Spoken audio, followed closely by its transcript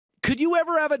Could you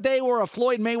ever have a day where a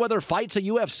Floyd Mayweather fights a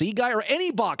UFC guy or any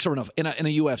boxer in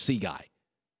a UFC guy?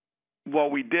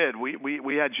 Well, we did.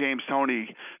 We had James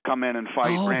Toney come in and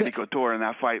fight Randy Couture, and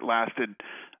that fight lasted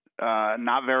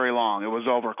not very long. It was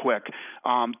over quick.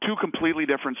 Two completely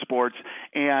different sports.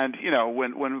 And, you know,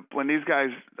 when these guys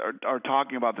are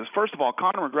talking about this, first of all,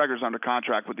 Conor McGregor's under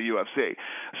contract with the UFC.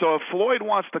 So if Floyd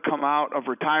wants to come out of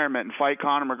retirement and fight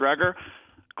Conor McGregor,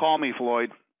 call me,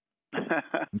 Floyd.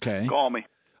 Okay. Call me.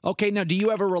 Okay, now, do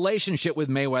you have a relationship with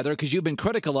Mayweather? Because you've been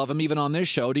critical of him even on this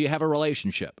show. Do you have a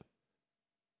relationship?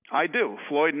 I do.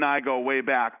 Floyd and I go way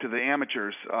back to the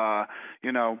amateurs.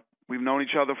 You know, we've known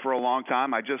each other for a long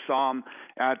time. I just saw him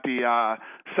at the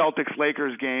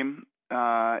Celtics-Lakers game,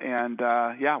 and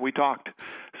we talked.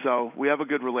 So we have a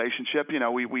good relationship. You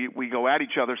know, we go at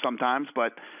each other sometimes,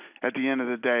 but at the end of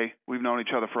the day, we've known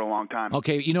each other for a long time.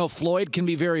 Okay, you know, Floyd can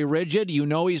be very rigid. You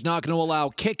know he's not going to allow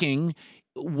kicking.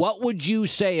 What would you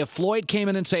say if Floyd came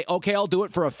in and say, okay, I'll do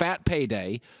it for a fat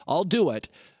payday. I'll do it.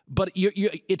 But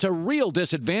it's a real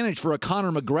disadvantage for a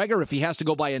Conor McGregor if he has to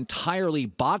go by entirely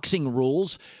boxing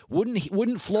rules.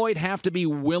 Wouldn't Floyd have to be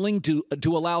willing to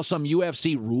allow some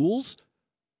UFC rules?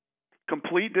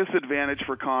 Complete disadvantage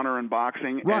for Conor in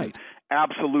boxing, right? And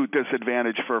absolute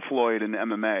disadvantage for Floyd in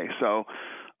MMA. So,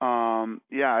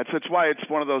 it's why it's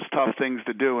one of those tough things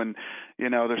to do. And you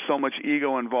know, there's so much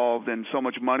ego involved and so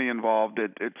much money involved.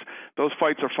 Those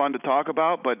fights are fun to talk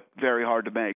about, but very hard to make.